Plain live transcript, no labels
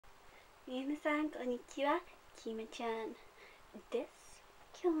Minasan, konnichiwa, Kima-chan desu.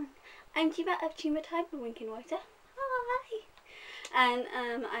 Kyon. I'm Chiba of Chima Time for Winking Water. Hi! And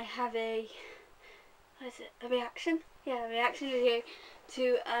I have a reaction? Yeah, a reaction video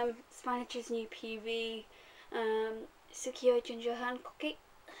to Spanich's new PV, Suki Junjou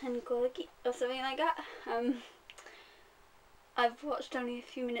Hankouki, or something like that. I've watched only a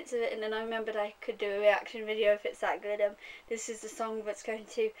few minutes of it and then I remembered I could do a reaction video if it's that good. This is the song that's going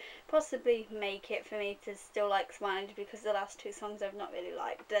to possibly make it for me to still like Spanish, because the last two songs I've not really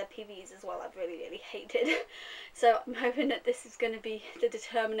liked. The PVs as well I've really hated. So I'm hoping that this is going to be the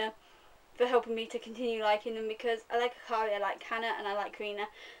determiner for helping me to continue liking them, because I like Akari, I like Kana, and I like Rina.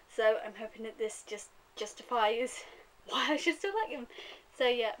 So I'm hoping that this just justifies why I should still like them. So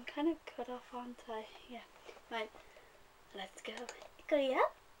yeah, I'm kind of cut off, aren't I? Yeah, right. Let's go. Korea.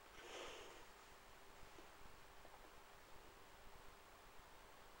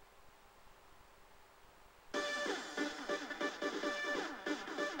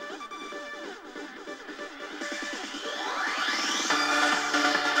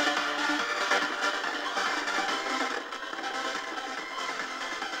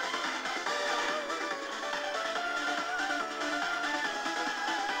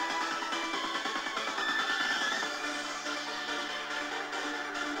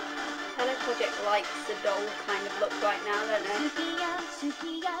 Project likes the doll kind of look right now, don't they?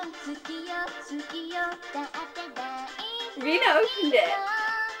 Rina opened it.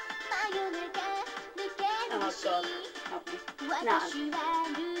 Oh god, help me. Nah.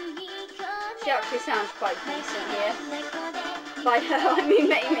 She actually sounds quite decent here. By her, I mean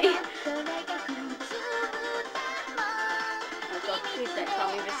Mamie. Oh god, please don't tell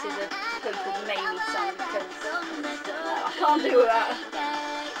me this is a total Mamie song, because I can't do that.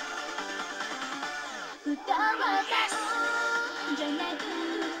 Yes.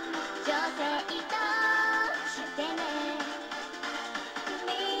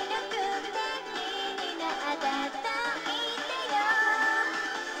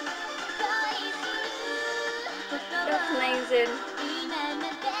 That's amazing.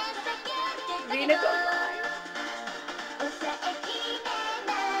 Rina got live.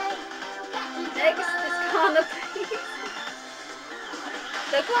 Next is Kana, please.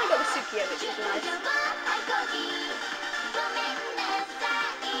 So Kana got the Suki, which is nice.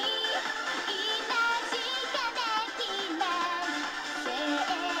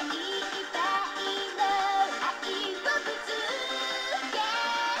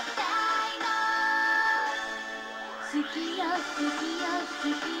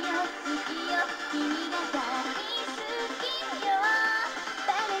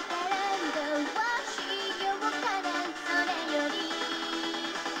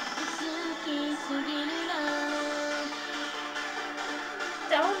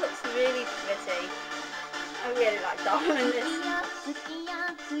 That one looks really pretty. I really like that one in this.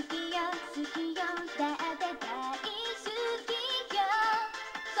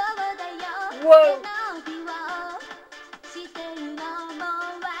 Whoa!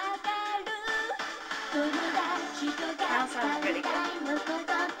 That sounds really good.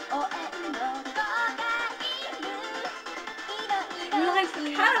 Nice for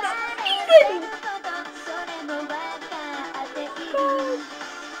Canada, amazing!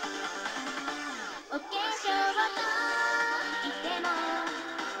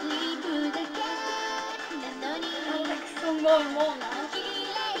 More and more now.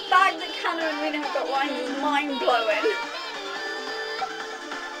 The fact that Kana and Rina have got lines is mind-blowing.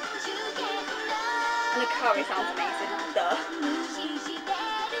 And Akari sounds amazing. Duh.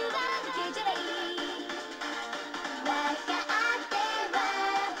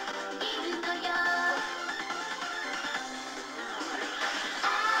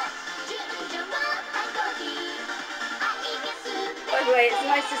 By the way, it's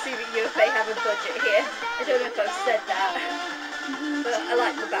nice to see that UFA have a budget here. I don't know if I've said that, but I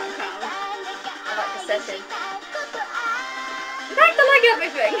like the background. I like the setting. In fact, I like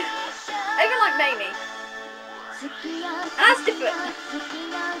everything. I even like Mamie. And that's different.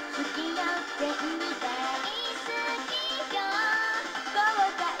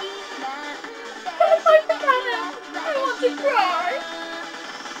 I like the cannon. I want to cry.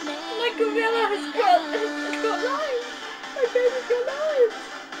 My gorilla has got life. My baby's got life.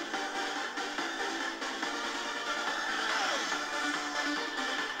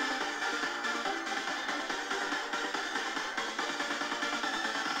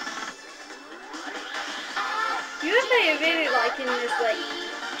 UFA are really liking this like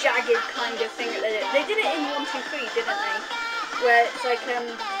jagged kind of thing that they did. They did it in 1, 2, 3, didn't they? Where it's like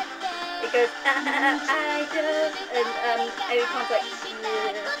it goes I do, and every time's like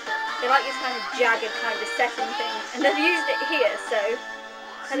They like this kind of jagged kind of setting thing, and they've used it here, so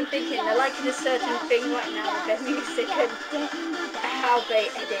kind of thinking they're liking a certain thing right now with their music and how they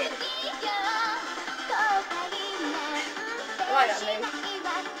edit. I like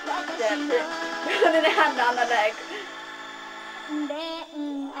that move. Putting a hand down the leg.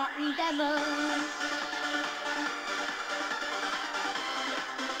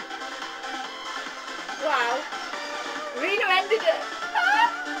 Wow. Rena ended it.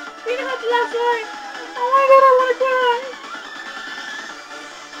 Rena had the last line. Oh my god, I want to cry.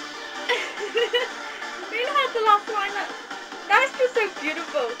 Rena had the last line. That's just so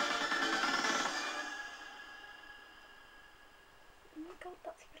beautiful. Oh my god,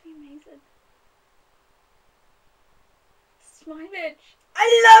 that's really amazing. Smilage. I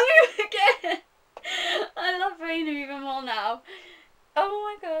love you again. I love Rena even more now. Oh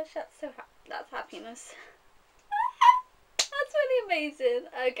my gosh, that's so that's happiness. That's really amazing.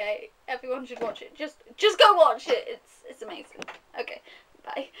 Okay, everyone should watch it. Just go watch it. It's amazing. Okay.